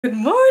Good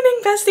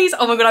morning, besties.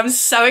 Oh my god, I'm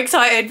so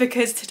excited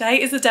because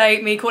today is the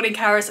day me, Courtney and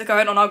Karis are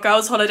going on our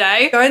girls'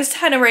 holiday. Going to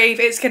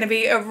Tenerife. It's going to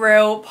be a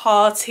real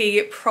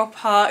party,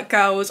 proper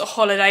girls'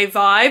 holiday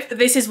vibe.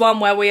 This is one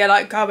where we are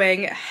like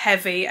going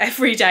heavy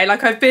every day.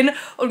 Like I've been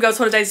on girls'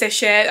 holidays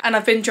this year and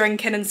I've been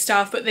drinking and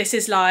stuff, but this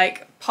is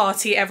like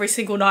party every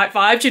single night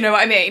vibe. Do you know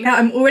what I mean? Now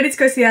I'm all ready to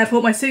go to the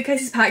airport. My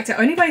suitcase is packed. It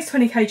only weighs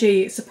 20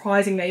 kg,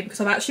 surprisingly,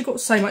 because I've actually got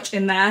so much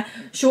in there.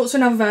 Shorts are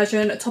another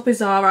version, top is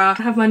Zara.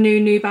 I have my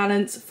New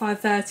Balance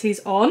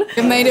 530s on.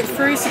 We made it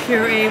through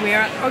security. We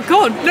are at, oh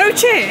god, no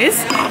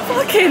cheers.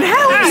 Fucking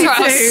hell. That's right,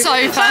 I was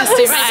so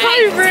thirsty,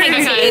 so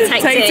rude.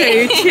 Take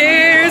two.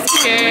 Cheers.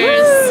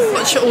 Cheers.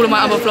 Watch all of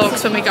my other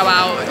vlogs when we go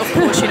out. Of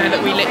course, you know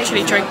that we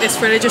literally drink this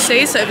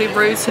religiously, so it'd be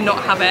rude to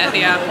not have it at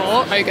the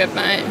airport. Very good,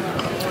 mate.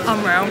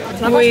 Unreal.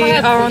 We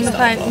are on the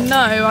plane. No,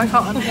 I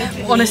can't.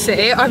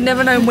 Honestly, I've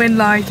never known wind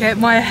like it.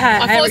 My hair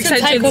I thought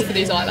extensions. Take off of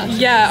these eyelashes.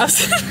 Yeah, I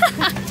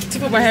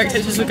thought my hair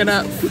extensions were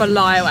gonna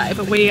fly away,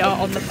 but we are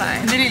on the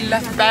plane. Nearly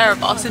left bare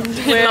of us in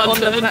We're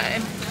London. on the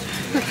plane.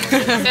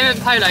 They're in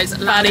polos.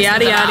 Yada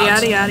yada yada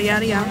yada yada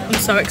yada yada. I'm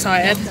so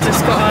excited.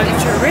 Just got our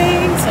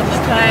drinks on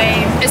the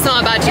plane. It's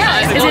not a bad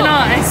job. Is it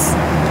nice?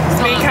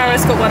 Me and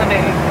Kara's got one of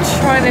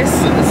each. Try this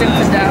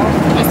Zinfandel.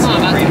 It's not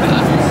a bad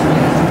job.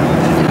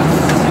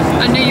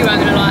 I knew you weren't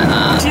going to like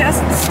that. She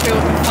hasn't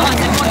spilled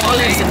the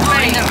olives in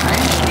mine.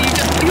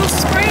 You're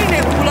spraying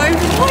it all over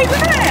my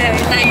bed.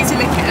 Now you to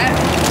lick it.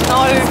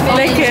 No,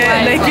 lick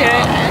it.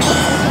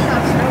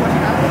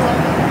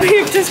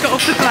 We've just got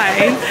off the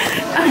plane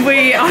and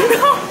we are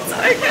not.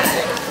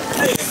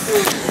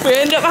 We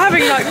end up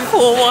having like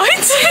 4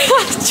 wines.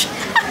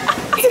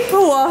 To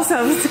pull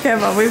ourselves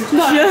together, we've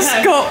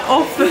just got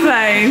off the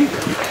plane.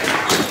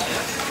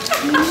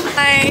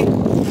 Hi.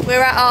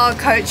 We're at our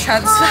coach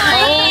transfer.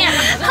 Hi!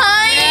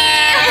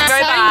 Go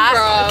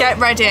back, get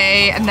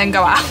ready, and then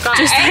go out.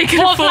 Just taking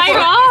a full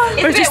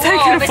bottle. We're just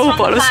taking a full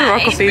bottle of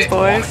Ciroc off these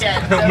boys.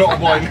 I'm not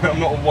a wine.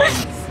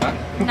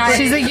 No,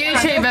 she's a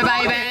YouTuber,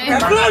 baby.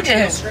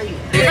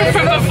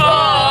 From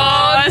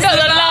before. Not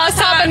the last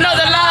time, but not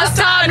the last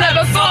time, not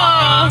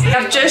before.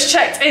 I've just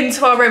checked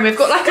into our room. We've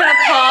got like an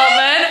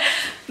apartment.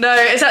 No,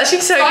 it's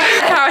actually so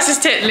good. Karis is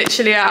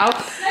literally out.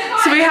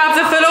 So we have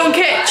the full-on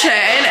kitchen,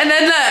 and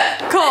then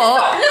look,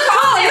 Court.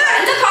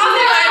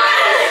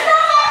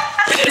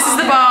 This is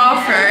the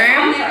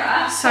bathroom.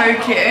 So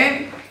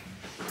cute.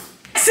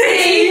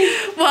 See?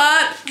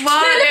 What?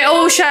 We're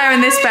all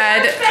sharing this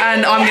bed,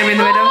 and I'm gonna be in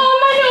the middle. Oh,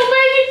 my little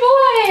baby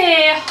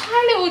boy. Hi,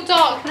 little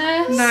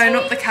darkness. No,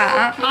 not the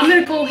cat. I'm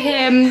gonna call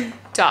him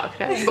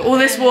Darkness. Got all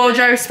this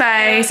wardrobe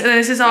space, and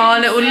this is our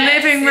little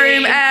living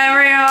room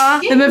area.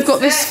 Then we've got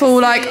this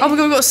full like, oh my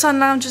god, we've got sun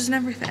lounges and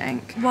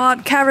everything.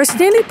 What? Karis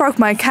nearly broke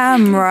my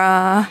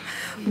camera.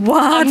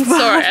 What? I'm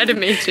sorry, I didn't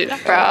mean to do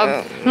that.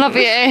 Bro, love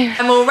you.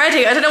 I'm all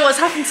ready. I don't know what's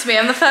happened to me.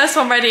 I'm the first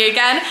one ready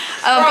again.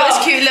 I've got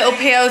this cute little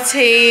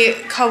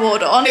PLT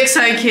co-ord on. Looks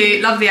so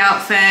cute. Love the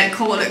outfit.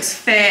 Court looks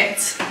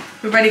fit.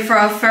 We're ready for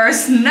our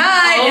first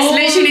night. It's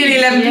literally nearly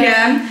 11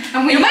 PM.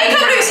 And your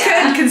makeup looks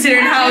good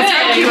considering how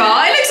drunk you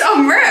are. It looks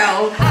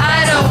unreal.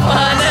 I don't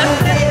wanna.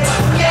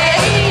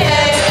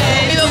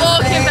 We were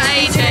walking for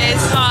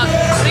ages, but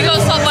we got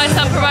stopped by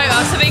some promoter.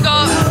 So we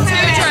got 2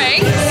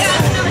 drinks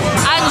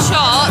and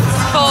shots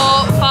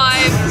for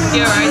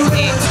 €5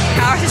 each.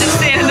 Karis is just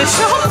stealing the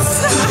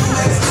shots.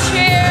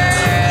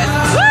 Cheers.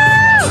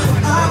 Woo!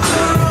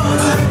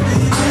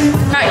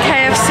 At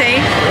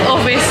KFC,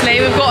 obviously,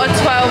 we've got a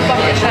 12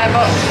 bucket share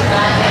box.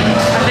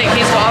 I think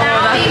he's got our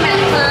order.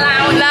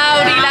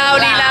 Loud.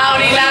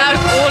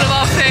 All of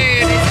our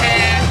food is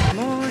here.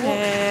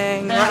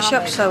 Morning. We're actually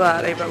up so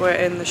early, but we're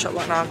in the shop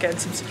right now getting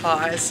some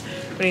supplies.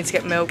 We need to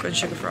get milk and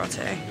sugar for our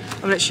tea.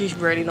 I'm literally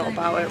really not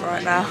about it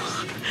right now.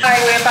 Hey,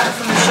 we're back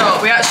from the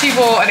shop. We actually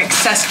bought an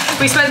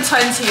we spent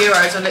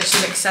 €20 on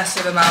literally an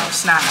excessive amount of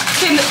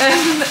snacks.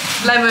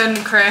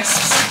 Lemon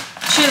crisps,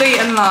 chili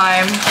and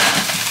lime.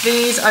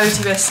 These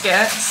OT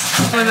biscuits,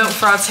 with milk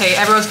for our tea.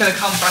 Everyone's gonna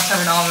come for us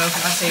having our milk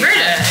and our tea.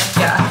 Really?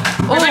 Yeah.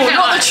 Oh,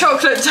 not the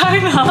chocolate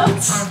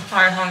donuts. I'm so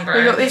hungry.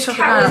 We got these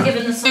chocolate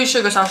donuts. 2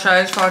 sugar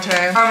sachets for our tea.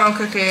 Caramel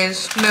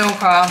cookies,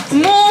 Milka.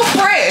 More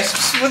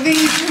crisps. Were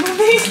these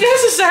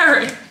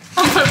necessary?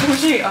 I'm a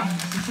bullshit.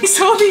 We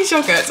saw these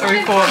chocolates and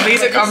we thought these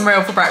look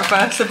unreal for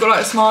breakfast. They've got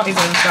like Smarties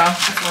and stuff.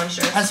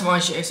 And some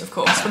orange juice, of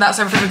course. But that's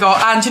everything we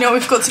got. And do you know what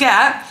we've got to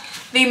get?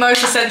 The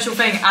most essential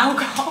thing,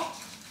 alcohol.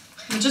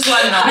 We're just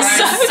like that.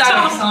 So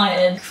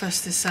excited.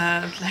 Breakfast is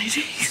served,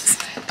 ladies.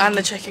 And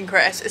the chicken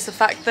crisp. It's the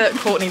fact that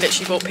Courtney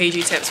literally bought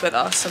PG tips with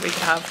us so we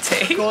could have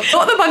tea.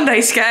 Not the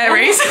Monday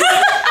scaries.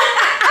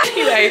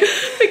 Anyway,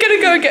 we're gonna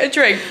go and get a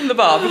drink from the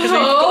bar because we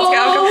forgot to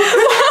get alcohol.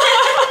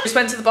 Just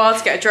went to the bar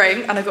to get a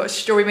drink and I got a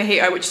strawberry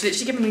mojito, which is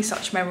literally giving me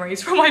such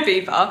memories from my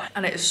beaver.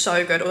 And it is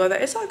so good, although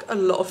there is like a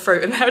lot of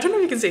fruit in there. I don't know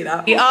if you can see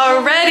that. We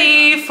are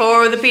ready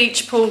for the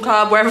beach, pool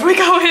club, wherever we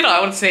go in. I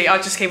honestly, I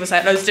just keep on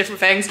saying loads of different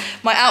things.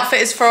 My outfit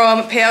is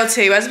from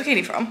PLT. Where's the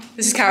bikini from?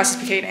 This is Karis's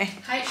bikini.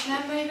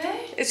 H&M maybe?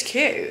 It's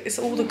cute. It's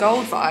all the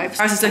gold vibes.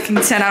 Karis is looking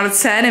 10 out of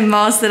 10 in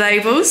Mars the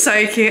Label.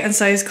 So cute, and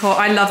so is Court.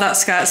 I love that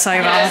skirt so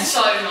much. Yeah, it's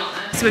so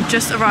nice. So we've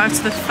just arrived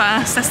to the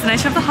first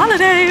destination of the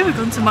holiday. We've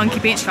gone to Monkey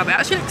Beach Club. It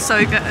actually looks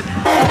so good.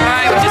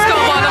 Alright, we've just got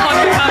one of the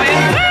Monkey coming.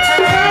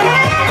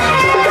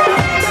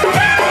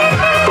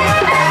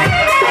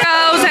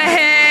 Girls are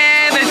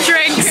here, the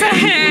drinks are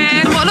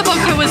here. The bottle of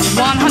vodka was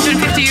 €150,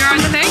 I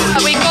think.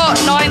 We got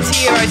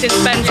 €90 in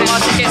spend from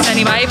our tickets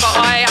anyway, but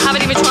I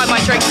haven't even tried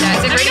my drink yet.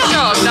 Is it really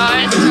strong? No?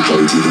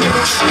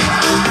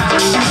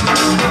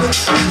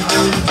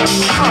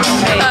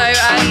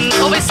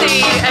 So,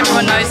 obviously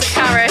everyone knows that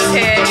Karis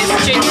here is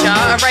Ginger,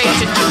 a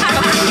raging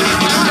ginger.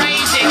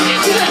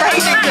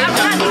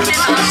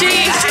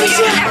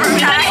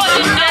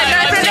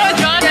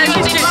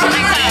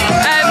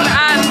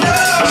 And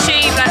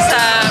she, bless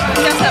her,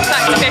 just up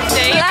back to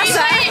 50. Bless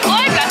her.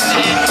 I blessed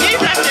it. You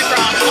blessed it, bro.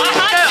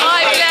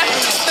 I left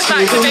the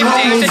back to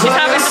 50, so she's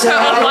having to put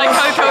on my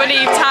Coco and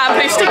Eve tan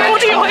boosting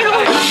body oil.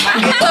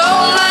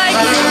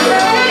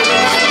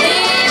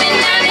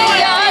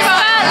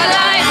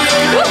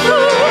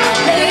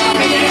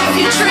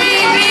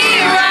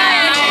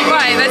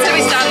 Right, let's have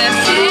we start this.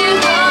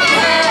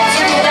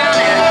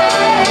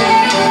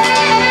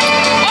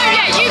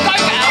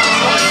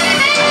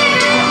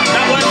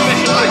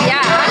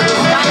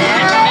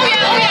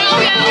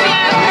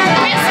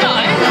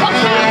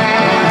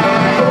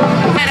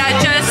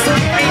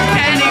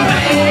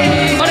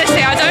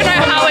 Honestly, I don't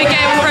know how we're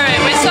getting through it.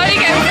 We're slowly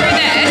getting through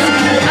this.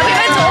 And we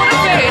went to order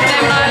food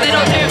and then they're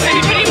not doing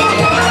food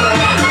anymore.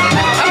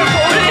 And we've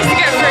got all of this to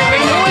get through.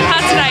 All we've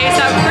had today is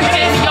that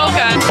freaking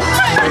yogurt.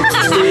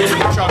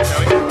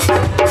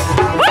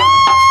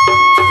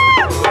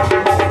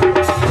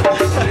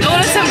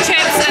 Ordered some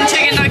chips and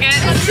chicken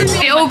nuggets.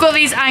 We all got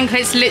these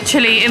anklets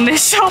literally in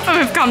this shop and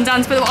we've come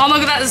down to put them. Oh my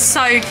god, that is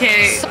so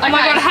cute. Oh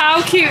my god,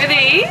 how cute are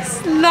these?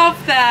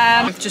 Love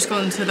them. We've just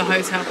gone to the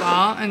hotel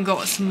bar and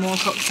got some more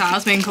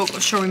cocktails. Me and Court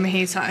got strawberry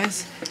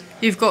mojitos.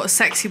 You've got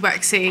Sexy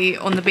Wexy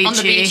on the beachy. On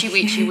the beachy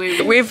weechy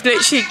woo. We've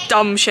literally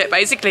dumb shit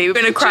basically. We've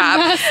been a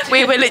crab.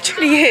 We were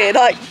literally here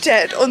like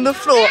dead on the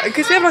floor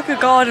because we have like a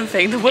garden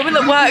thing. The woman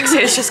that works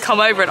here has just come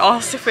over and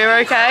asked if we were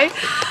okay.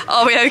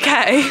 Are we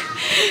okay?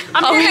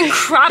 I'm doing a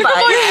crab.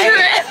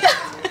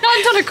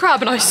 I've done a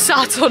crab and I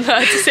sat on her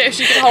to see if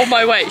she could hold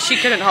my weight. She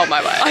couldn't hold my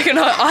weight.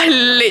 I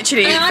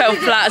literally fell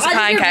flat as a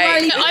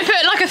pancake. I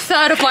put like a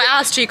third of my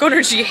ass cheek on her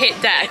and she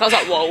hit deck. I was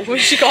like, whoa,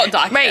 she got a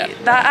duck. Mate,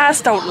 that ass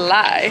don't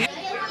lie.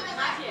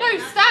 No,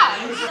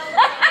 stand.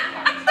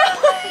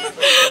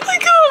 I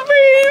can't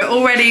breathe.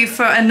 All ready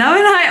for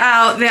another night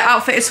out. The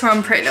outfit is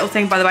from Pretty Little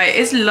Thing, by the way. It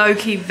is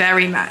low-key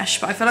very mesh,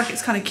 but I feel like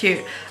it's kind of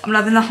cute. I'm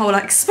loving the whole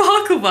like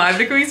sparkle vibe.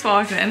 Look at me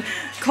sparkling.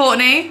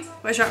 Courtney,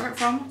 where's your outfit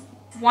from?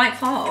 White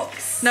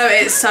Fox. No,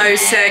 it's so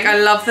sick. I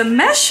love the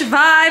mesh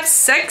vibe.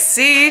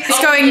 Sexy.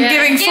 It's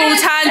giving full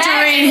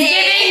tangerine.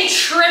 Giving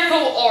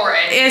triple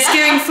orange. It's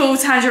giving full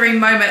tangerine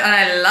moment and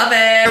I love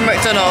it. From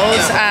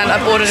McDonald's and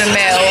I've ordered a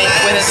meal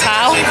with a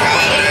towel.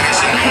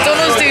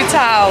 McDonald's do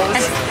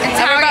towels.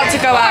 And we're about to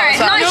go out.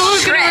 So. Nice.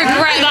 You're gonna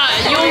regret that.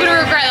 You're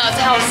gonna regret that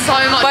towel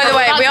so much. By the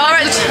way, we are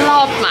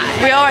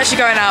actually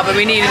going out, but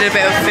we needed a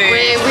bit of food.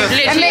 We've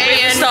literally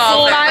eaten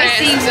 4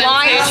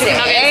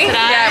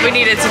 Yeah, we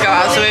needed to go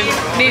out, so we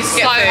need to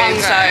get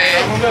food.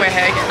 So we're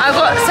here. I've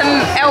got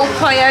some El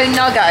Pollo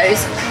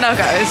Nuggos.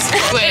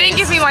 They didn't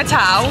give me my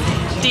towel.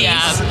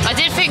 Yeah, I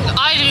did think,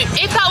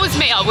 if that was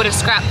me, I would have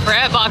scrapped for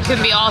it, but I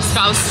couldn't be asked.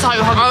 I was so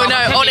hungry. Oh no,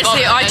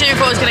 honestly, I didn't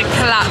thought I was going to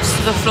collapse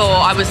to the floor.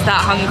 I was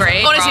that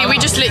hungry. Honestly, we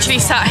just literally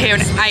sat here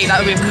and ate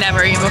like we've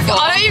never eaten before.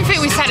 I don't even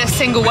think we said a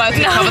single word to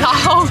each other that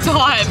whole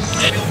time.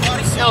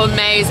 So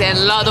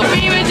amazing, love it.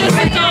 We were just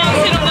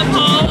dancing on the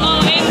pole,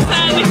 our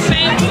intern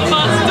expensive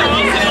bus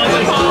dancing on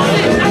the pole.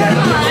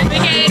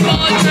 We're getting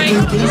more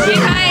drinks. We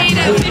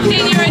paid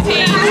 €15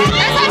 each.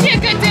 That's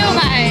actually a good deal,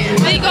 mate.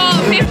 We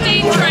got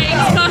 15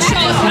 drinks plus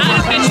shots and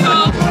a fish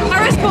bowl.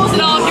 Harris caused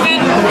an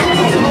argument.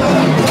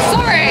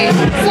 Sorry.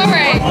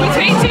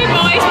 Between two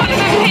boys, one of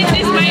them pinned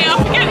his mate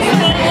up against the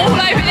wall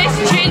all over this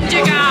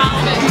ginger gal.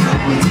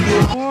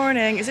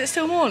 Morning. Is it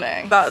still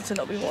morning? About to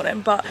not be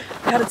morning, but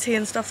we had a tea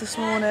and stuff this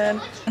morning.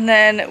 And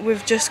then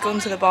we've just gone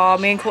to the bar.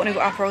 Me and Courtney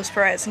got Aperol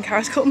Spritz and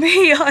Karis got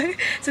mojito.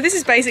 So this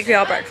is basically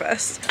our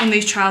breakfast. On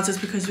these trousers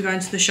because we're going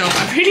to the shop.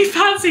 I really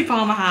fancy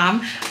Parma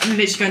ham. I'm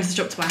literally going to the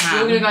shop to buy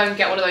ham. We're gonna go and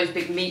get one of those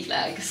big meat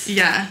legs.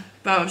 Yeah.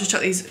 Well, I've just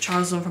got these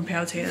trousers on from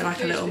PLT. They're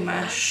like a little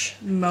mesh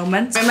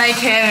moment. We're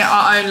making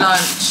our own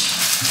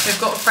lunch. We've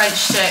got French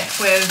stick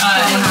with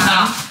Parma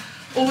ham.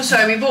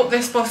 Also, we bought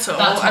this bottle.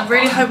 I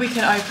really hope we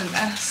can open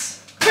this.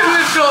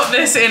 We've got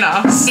this in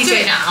us. Do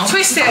it now.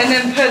 Twist it and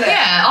then pull it.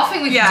 Yeah, I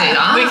think we can do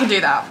that. We can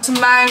do that. Some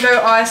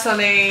mango ice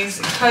lollies,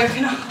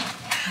 coconut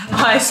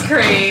ice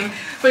cream,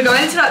 We're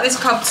going to like this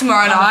club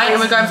tomorrow night and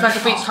we're going for like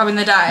a beach club in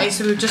the day.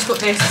 So we've just got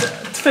this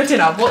for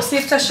dinner. What's the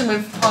obsession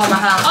with Parma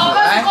House? Oh,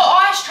 guys, we've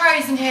got ice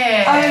trays in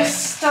here. Oh,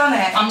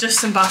 stunning. I'm just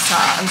some butter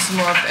and some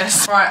more of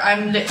this. Right,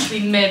 I'm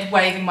literally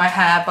mid-waving my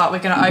hair, but we're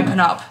going to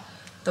open up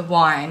the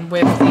wine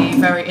with the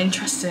very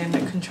interesting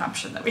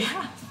contraption that we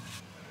have.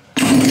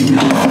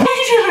 What are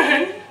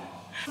you doing?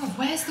 Oh,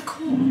 where's the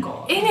cork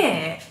gone? In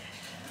it.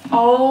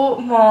 Oh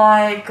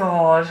my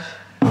god.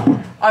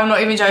 I'm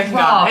not even joking,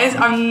 guys.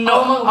 I'm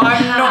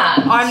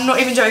not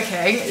even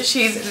joking.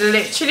 She's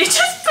literally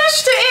just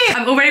pushed it in.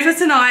 I'm all ready for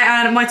tonight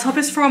and my top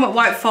is from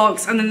White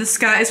Fox and then the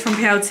skirt is from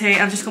PLT.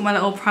 I've just got my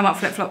little Primark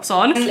flip-flops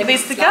on. And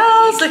these are the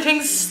girls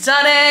looking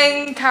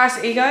stunning.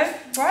 Karis Ego,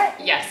 right?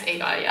 Yes,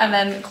 Ego, yeah. And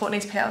then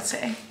Courtney's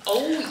PLT.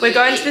 Oh, we're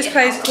going to this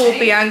place called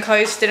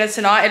Bianco's dinner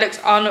tonight. It looks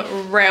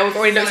unreal. We've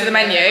already looked at the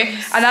menu.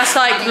 And that's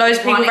like loads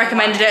of people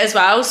recommended it as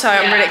well. So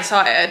I'm really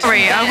excited.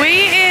 Sorry, are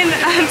we in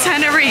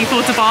Tenerife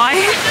or Dubai?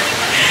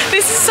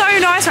 This is so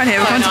nice around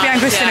here. We're going to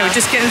Bianco's dinner. We're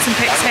just getting some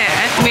pics here.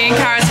 Me and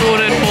Karis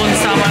ordered porn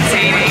star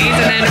martinis.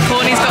 And then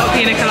Courtney's got a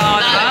pina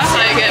colada. That looks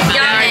so good.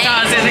 Yeah, it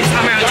does. It looks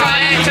unreal.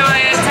 Try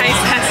it, taste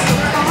test.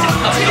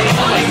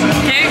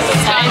 Cute?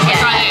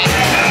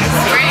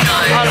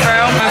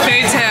 Unreal. My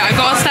food's here. I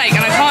got a steak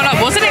and I can't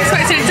lie, wasn't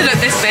expecting it to look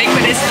this big,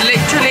 but it's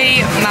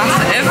literally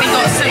massive. We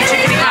got some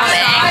chicken pasta.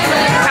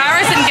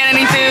 Karis didn't get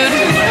any food.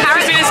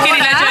 Karis been a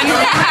skinny legend.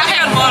 We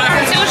got water.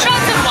 2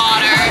 shots of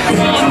water.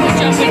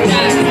 Jumping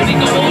jacks. We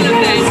got all of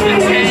this for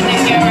 10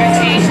 euro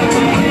t-shirt.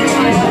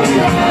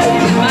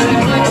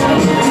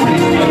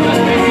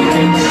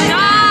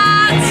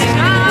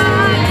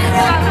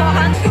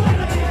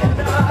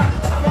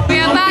 We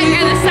are back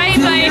at the same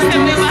place that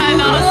we were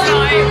last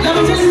night.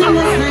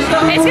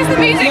 It's just the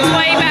music's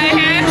way better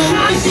here.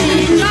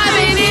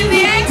 Driving in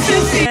the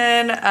ecstasy.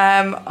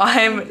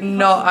 I'm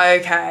not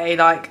okay.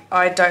 Like,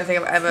 I don't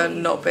think I've ever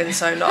not been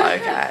so not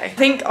okay. I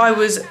think I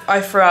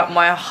threw up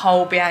my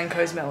whole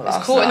Bianco's meal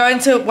last night. We're going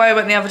to where we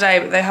went the other day,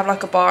 but they have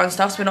like a bar and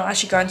stuff, so we're not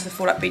actually going to the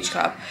full like beach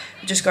club.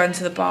 We're just going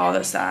to the bar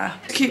that's there.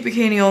 Cute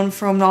bikini on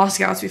from Last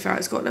Gal, to be fair.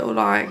 It's got little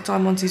like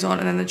diamantes on,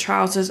 and then the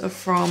trousers are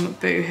from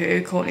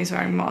Boohoo. Courtney's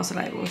wearing Mars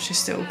label. She's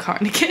still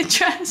currently getting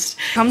dressed.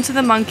 Come to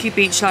the Monkey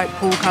Beach like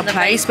pool club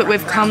place, but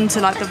we've come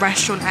to like the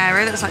restaurant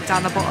area that's like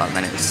down the bottom,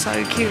 and it's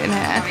so cute in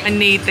here. I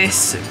need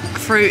this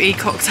fruity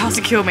cocktail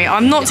to kill me.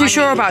 I'm not too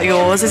sure about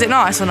yours. Is it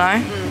nice or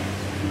no?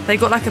 They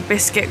got like a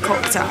biscuit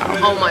cocktail.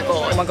 Oh my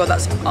god. Oh my god,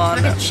 that's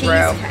unreal.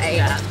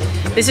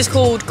 Cheesecake. This is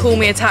called Call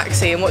Me a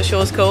Taxi, and what's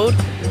yours called?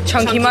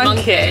 Chunky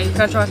Monkey.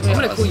 Can I try some? I'm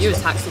gonna call you a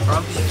taxi, bro.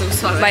 I feel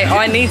so Mate,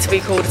 I need to be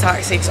called a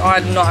taxi because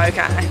I'm not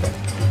okay.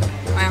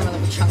 I am a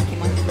little chunky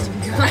monkey.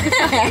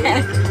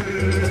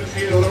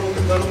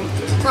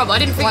 Bro, I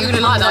didn't think you were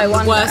gonna like that.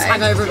 The worst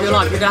hangover of your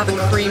life. You're gonna have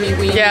a creamy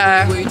wee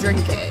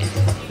drinky.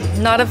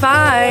 Not a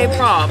vibe.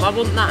 Bro, I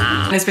want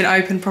that. It's been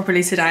opened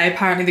properly today.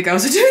 Apparently the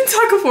girls are doing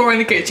tug of war in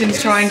the kitchen to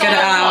try and get it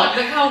out.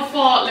 Look how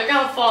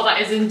far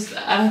that is into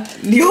there.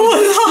 You're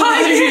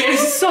lying.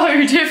 It's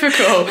so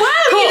difficult.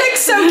 Wow, you look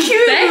so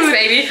cute. Thanks,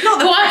 baby. Not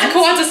the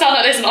Quite to sound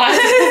like this, and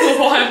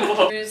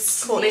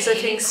Courtney's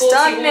looking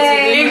stunning.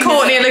 Me and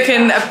Courtney are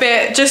looking a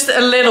bit, just a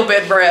little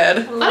bit red.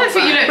 I don't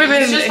think you look.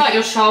 It's just like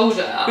your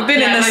shoulder. We've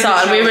been in the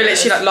sun. We were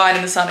literally like lying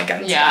in the sun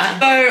again. Yeah.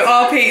 So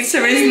our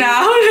pizza is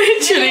now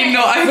literally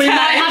not okay. We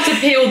might have to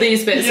peel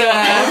these bits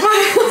off.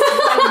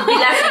 Be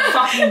left with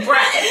fucking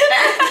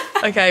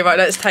breath. Okay, right,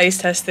 let's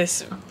taste test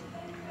this.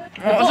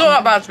 It's not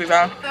that bad to be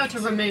fair. I have to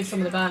remove some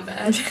of the burnt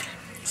bits.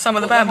 Some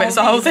of the burnt bits,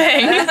 the whole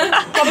thing.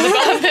 Some of the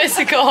burnt bits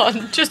are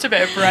gone. Just a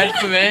bit of bread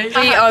for me.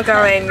 We are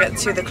going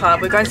to the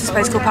club. We're going to this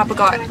place called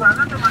Papagayo.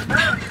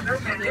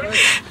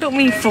 Not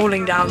me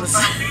falling down the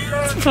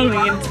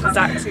falling into the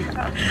taxi. We're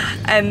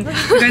going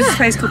to this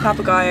place called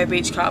Papagayo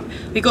Beach Club.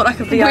 We got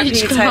like a VIP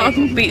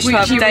table. Beach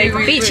Club day. No,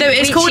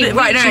 it's called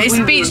it's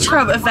a beach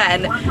club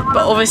event,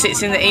 but obviously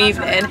it's in the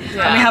evening. And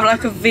we have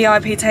like a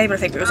VIP table, I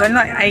think, but it was only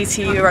like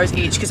 80 euros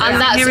each because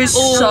here is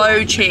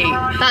so cheap.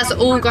 That's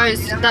all credit.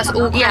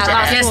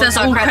 Yes, that's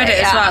all credit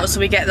as well, so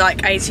we get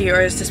like 80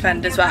 euros to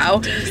spend as well.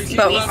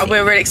 But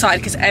we're really excited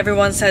because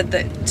everyone said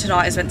that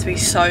tonight is meant to be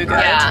so good.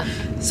 Yeah.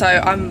 So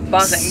I'm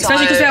buzzing,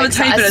 especially because we have a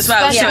table as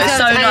well, so it's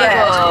so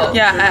nice.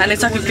 Yeah, and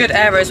it's like a good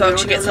area as well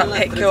because you get to like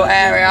pick your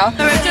area.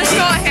 So we've just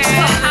got here,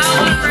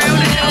 how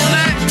unreal it all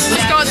looks.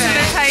 Just got to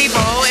the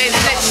table, it's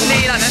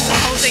literally like this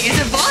whole thing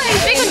is a vibe.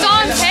 We can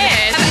dance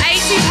here.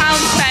 £80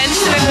 spent,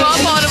 so we've got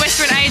a bottle of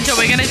Whispering Angel.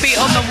 We're going to be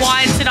on the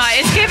wine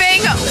tonight. It's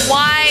giving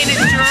wine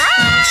dry.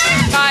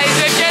 Guys,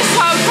 we've just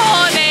told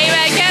Courtney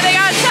we're getting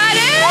our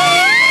tattoo.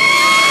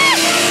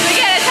 We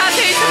get a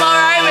tattoo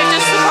tomorrow. We've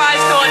just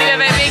surprised Courtney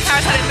with it. Me and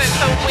Karis had it booked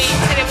for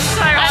weeks and it was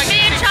so hard.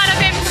 Me and Chad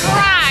have been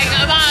brag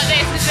about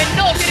this. We're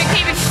not going to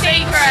keep it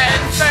secret.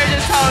 So we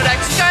just told her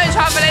she's going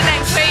travelling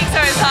next week,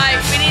 so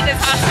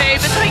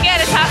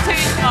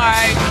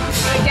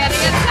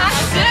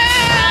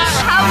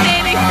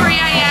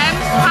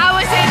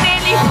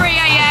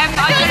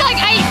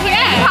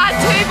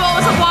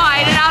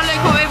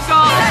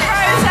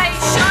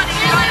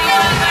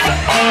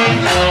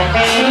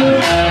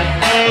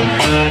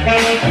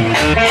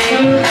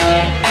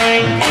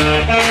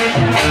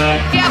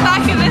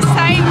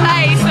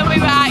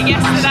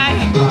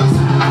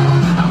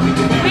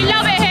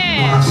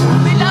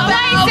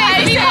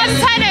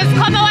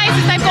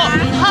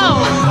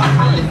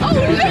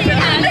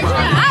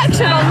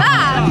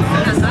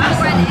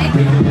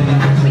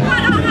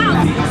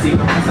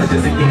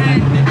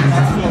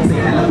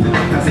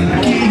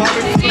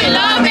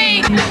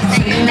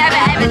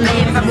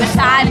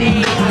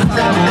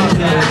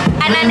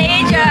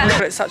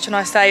it's such a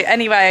nice day.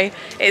 Anyway,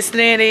 it's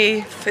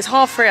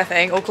 3:30 I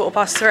think, or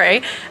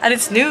 3:15, and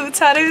it's new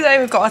tattoo day.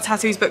 We've got our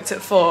tattoos booked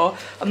at 4.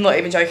 I'm not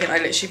even joking, I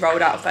literally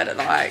rolled out of bed at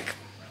like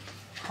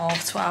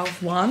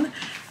 12:30, 1,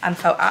 and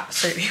felt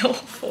absolutely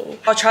awful.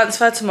 Our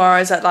transfer tomorrow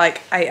is at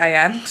like 8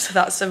 AM, so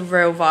that's a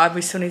real vibe.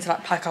 We still need to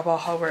like pack up our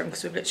whole room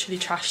because we've literally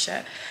trashed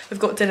it. We've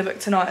got dinner booked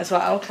tonight as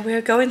well.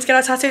 We're going to get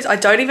our tattoos. I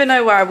don't even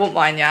know where I want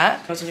mine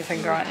yet. Yours on your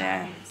finger, aren't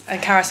you? And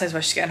Karis knows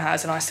where she's getting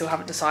hers and I still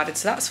haven't decided,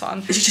 so that's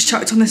fun. She just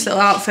chucked on this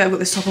little outfit. I've got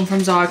this top on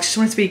from Zara because she just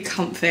wanted to be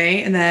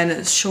comfy, and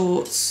then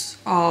shorts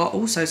are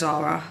also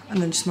Zara,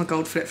 and then just my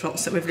gold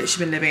flip-flops that we've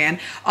literally been living in.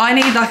 I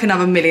need like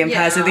another million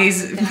pairs of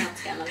these. I'm gonna have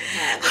to get another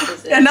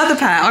pair. Another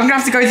pair? I'm gonna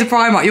have to go to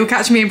Primark. You'll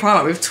catch me in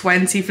Primark with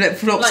 20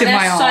 flip-flops Like, in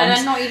my arms.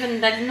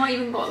 they've not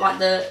even got like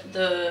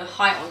the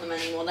height on them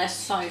anymore. They're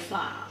so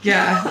flat.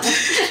 Yeah.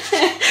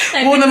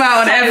 Worn them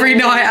out on every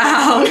night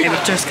out.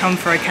 We've just come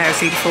for a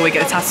KFC before we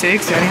get a tattoo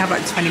because we only have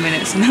like 20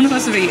 minutes and none of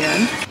us have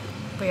eaten.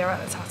 We are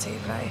at the tattoo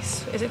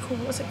place. Is it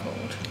called, what's it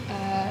called?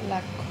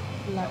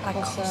 La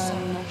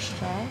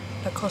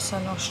Cosa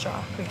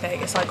Nostra, we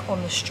think. It's like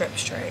on the strip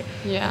street.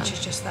 Yeah. And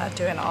she's just there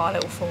doing our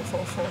little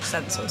 444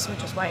 stencil, so we're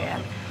just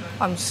waiting.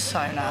 I'm so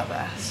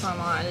nervous. So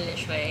am I,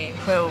 literally.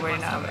 We're all really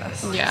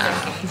nervous. Yeah.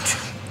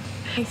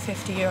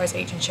 €50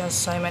 each, and she has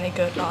so many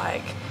good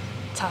like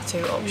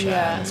tattoo options.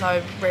 Yeah.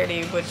 I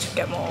really would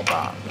get more,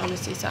 but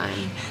Honestly,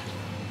 same.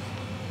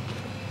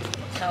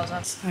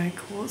 so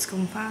Court's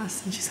gone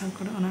first, and she's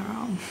got it on her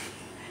arm.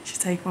 She's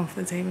taken one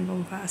for the team and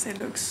gone first. It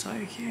looks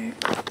so cute.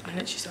 I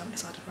literally still haven't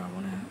decided where I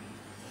want it.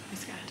 I'm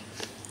scared.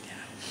 Yeah,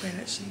 we're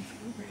literally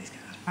really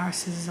scared.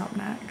 Paris's is up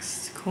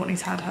next.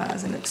 Courtney's had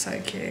hers. It looks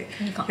so cute.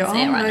 You can't Your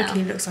see it arm right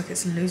low-key now. looks like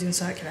it's losing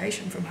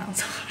circulation from how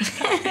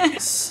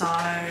tired. So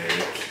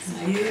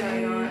cute.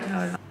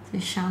 So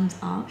Shan's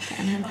up,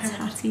 getting her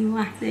tattoo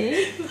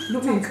wacky.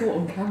 Not being caught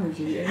on camera,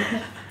 you.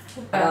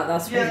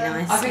 That's really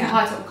nice. I think yeah.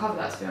 high top will cover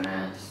that, to be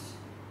honest.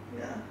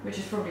 Yeah. Which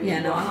is probably Yeah,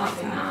 no, why I like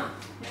think that.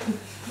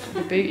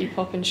 The booty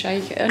pop and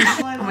shaking. Oh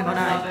my god,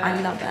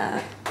 I love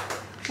it.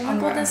 Oh my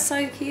god, they're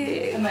so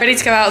cute. Ready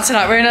to go out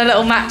tonight. We're in a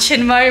little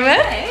matching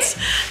moment.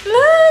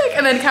 Look!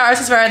 And then Karis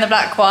is wearing the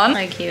black one.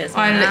 So cute as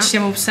I'm well.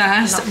 literally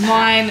obsessed.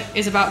 Mine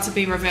is about to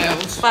be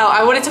revealed. Well,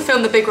 I wanted to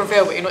film the big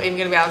reveal, but you're not even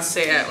going to be able to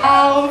see it.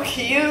 How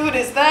cute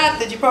is that?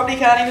 That you probably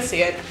can't even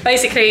see it.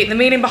 Basically, the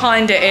meaning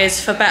behind it is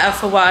for better,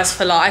 for worse,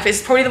 for life.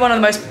 It's probably one of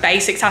the most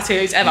basic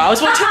tattoos ever. I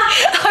was watching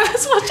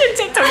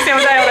TikToks the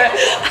other day on it,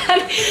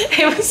 and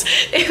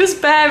it was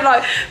bare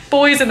like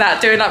boys and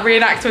that doing like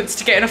reenactments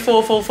to getting a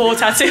 444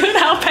 tattoo and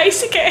how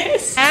basic it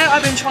is.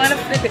 I've been trying to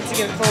flip it to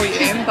give it for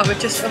you, but we've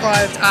just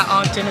arrived at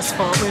our dinner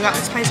spot. We're at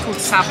this place called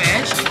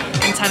Savage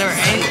in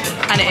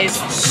Tenerife, and it is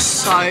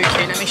so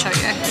cute. Let me show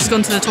you. Just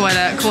gone to the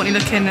toilet, Courtney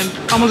looking, and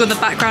oh my god, the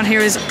background here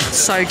is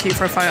so cute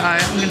for a photo.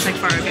 I'm gonna take a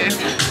photo of you.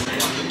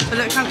 But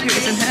look how cute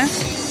it's in here.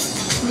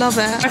 Love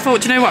it. I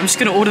thought, do you know what? I'm just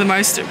going to order the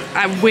most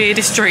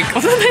weirdest drink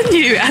on the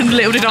menu, and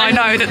little did I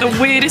know that the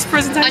weirdest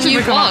presentation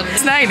would come up.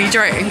 It's an Ailey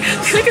drink.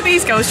 Look at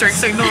these girls'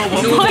 drinks, so normal.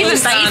 Mine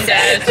is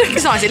standard. Look,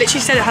 it's nice. It literally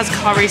said it has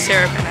curry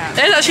syrup in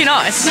it. It's actually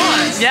nice.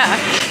 Nice. Yeah.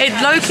 It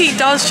low-key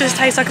does just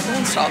taste like a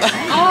porn star though.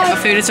 Oh. My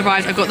food has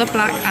arrived. I got the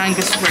black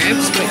Angus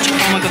ribs, which,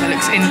 oh my god, that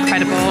looks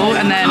incredible.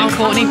 And then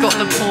Courtney got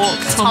the pork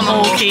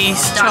tomahawk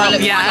chop,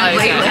 yeah.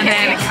 And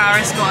then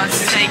Karis got a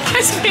steak.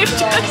 We've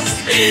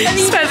just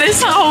spent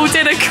this whole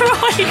dinner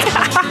crying.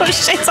 How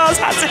shit our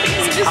tattoos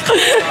are.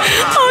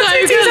 Our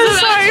tattoos are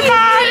so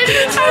bad,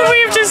 and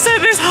we've just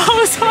spent this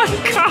whole time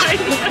crying.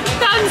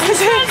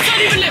 That's not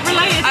even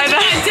related. I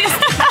know.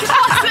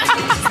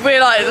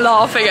 We're like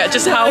laughing at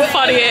just how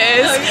funny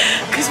it is,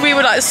 because we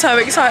were like so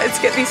excited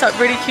to get these like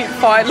really cute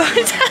fine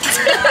line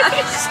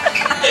tattoos.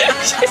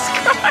 She's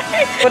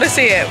crying. Want to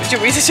see it? Do you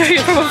want me to show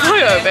you from a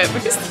photo of it?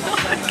 Because it's not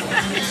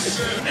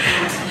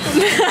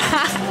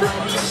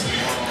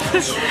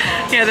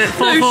yeah, the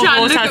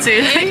 444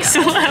 tattoo looks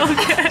well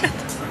good.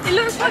 It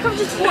looks like I've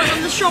just bought it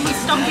on the shop and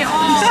stunk it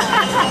off.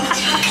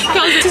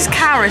 This is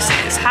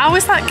Karis's. How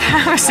is that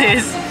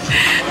Karis's?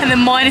 And then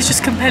mine is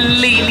just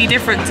completely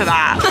different to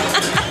that.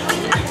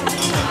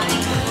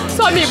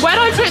 So I mean, when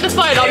I took the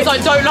phone, I was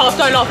like, don't laugh,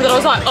 and then I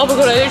was like, oh my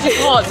god, I literally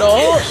can't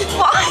not.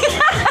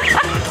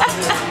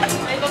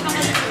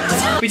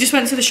 We just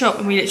went to the shop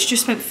and we literally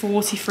just spent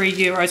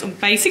 €43 on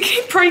basically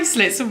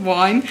bracelets and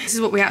wine. This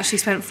is what we actually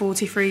spent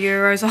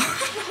 €43 on.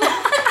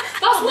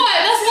 That's why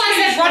I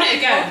said run it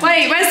again.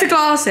 Wait, where's the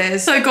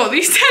glasses? So I got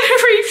these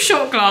Tenerife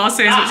shot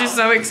glasses, which is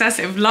so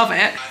excessive. Love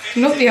it.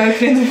 Not the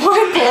opening the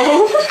wine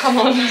bottle. Come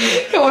on.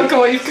 Oh my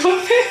god, you've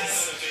got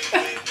this.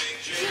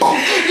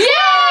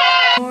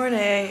 Yeah!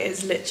 Morning.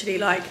 It's literally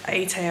like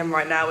 8 AM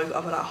right now. We've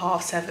got up at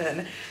like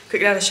 7:30.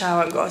 Quickly had a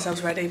shower and got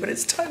ourselves ready, but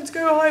it's time to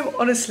go home.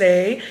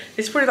 Honestly,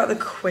 this is probably like the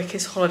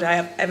quickest holiday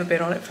I've ever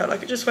been on. It felt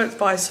like it just went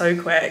by so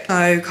quick.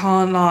 So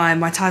can't lie,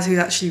 my tattoo's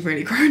actually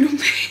really grown on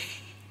me.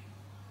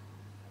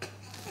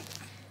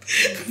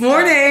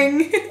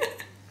 Morning.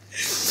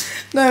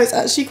 No, it's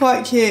actually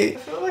quite cute. I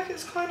feel like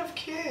it's kind of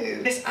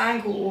cute. This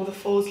angle all the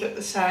falls look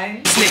the same.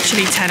 It's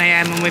literally 10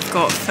 AM and we've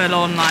got full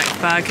on like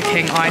Burger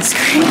King ice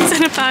creams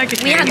in a Burger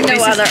King. We had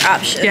no other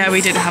options. Yeah,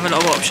 we didn't have a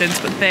lot of options,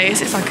 but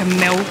this is like a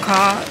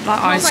Milka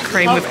like ice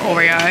cream with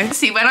Oreo.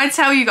 See, when I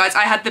tell you guys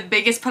I had the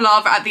biggest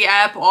palaver at the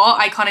airport,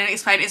 I can't even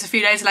explain it. It's a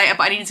few days later,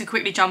 but I needed to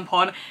quickly jump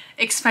on,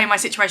 explain my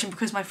situation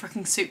because my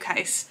freaking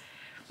suitcase.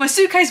 My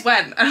suitcase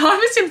went and I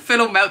was in full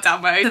on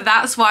meltdown mode. So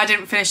that's why I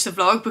didn't finish the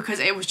vlog, because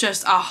it was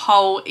just a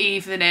whole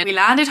evening. We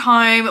landed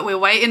home, we were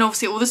waiting,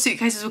 obviously all the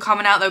suitcases were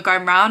coming out, they were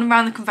going round and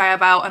round the conveyor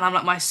belt, and I'm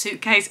like, my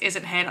suitcase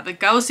isn't here. Like the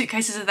girls'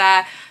 suitcases are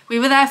there. We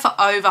were there for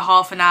over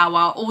half an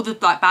hour. All the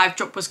like bag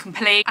drop was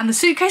complete and the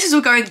suitcases were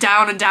going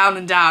down and down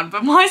and down,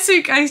 but my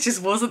suitcase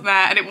just wasn't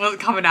there and it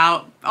wasn't coming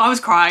out. I was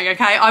crying,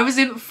 okay? I was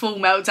in full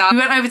meltdown. We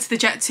went over to the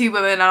Jet2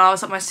 woman and I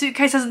was like, my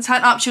suitcase hasn't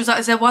turned up. She was like,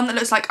 is there one that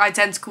looks like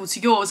identical to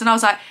yours? And I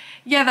was like,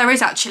 yeah, there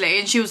is actually.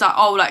 And she was like,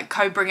 oh, like,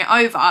 bring it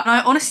over. And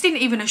I honestly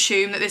didn't even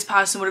assume that this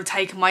person would have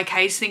taken my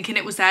case thinking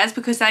it was theirs,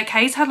 because their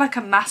case had like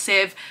a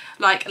massive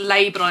like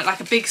label on it,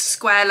 like a big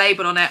square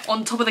label on it.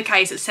 On top of the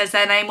case, it says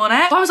their name on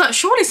it. So I was like,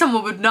 surely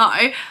someone would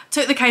know.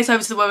 Took the case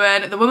over to the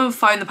woman. The woman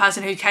phoned the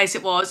person whose case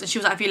it was and she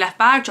was like, have you left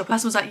bag drop? The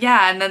person was like,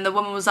 yeah. And then the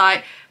woman was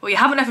like, well, you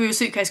haven't left with your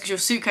suitcase because your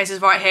suitcase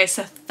is right here.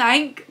 So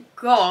thank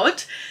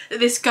God that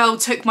this girl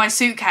took my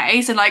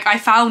suitcase and like I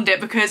found it,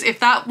 because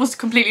if that was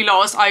completely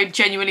lost, I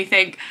genuinely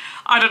think,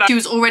 I don't know. She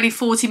was already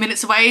 40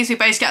 minutes away, so we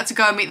basically had to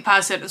go and meet the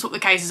person and swap the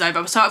cases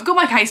over. So I've got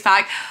my case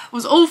back,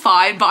 was all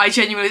fine, but I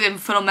genuinely was in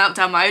full on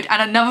meltdown mode.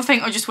 And another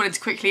thing I just wanted to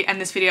quickly end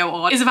this video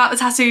on is about the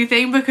tattoo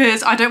thing,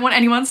 because I don't want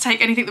anyone to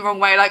take anything the wrong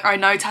way. Like I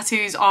know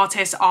tattoos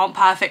artists aren't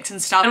perfect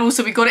and stuff. And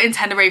also we got it in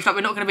Tenerife, like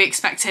we're not going to be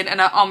expecting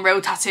an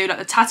unreal tattoo. Like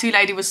the tattoo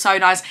lady was so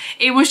nice.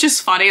 It was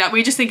just funny. Like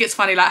we just think it's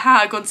funny, like,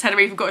 I've gone to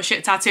Tenerife and got a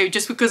shit tattoo,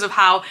 just because of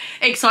how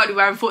excited we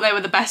were and thought they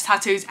were the best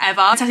tattoos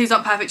ever. The tattoos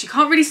aren't perfect. You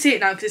can't really see it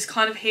now because it's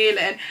kind of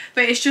healing,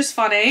 but it's just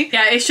funny.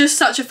 Yeah, it's just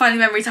such a funny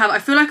memory to have. I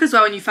feel like as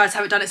well when you first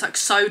have it done, it's like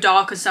so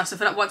dark and stuff, so I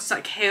feel like once it's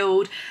like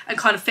healed and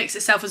kind of fixed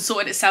itself and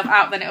sorted itself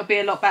out, then it'll be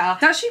a lot better.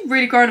 It's actually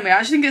really grown on me. I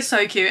actually think it's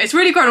so cute. It's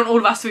really grown on all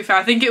of us, to be fair.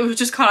 I think it was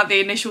just kind of the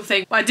initial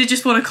thing, but I did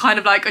just want to kind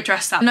of like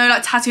address that. I know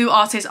like tattoo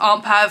artists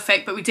aren't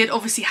perfect, but we did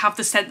obviously have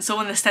the stencil,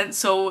 and the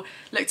stencil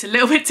looked a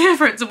little bit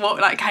different to what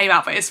like came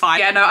out, but it's fine.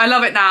 Yeah, no, I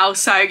love it now.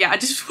 So yeah, I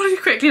just wanted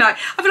to quickly like,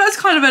 I feel like it's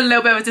kind of a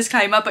little bit of a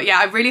disclaimer, but yeah,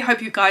 I really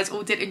hope you guys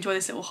all did enjoy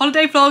this little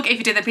holiday vlog. If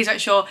you did, then please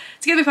make sure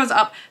to give me a thumbs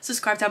up,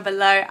 subscribe down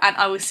below, and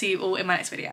I will see you all in my next video.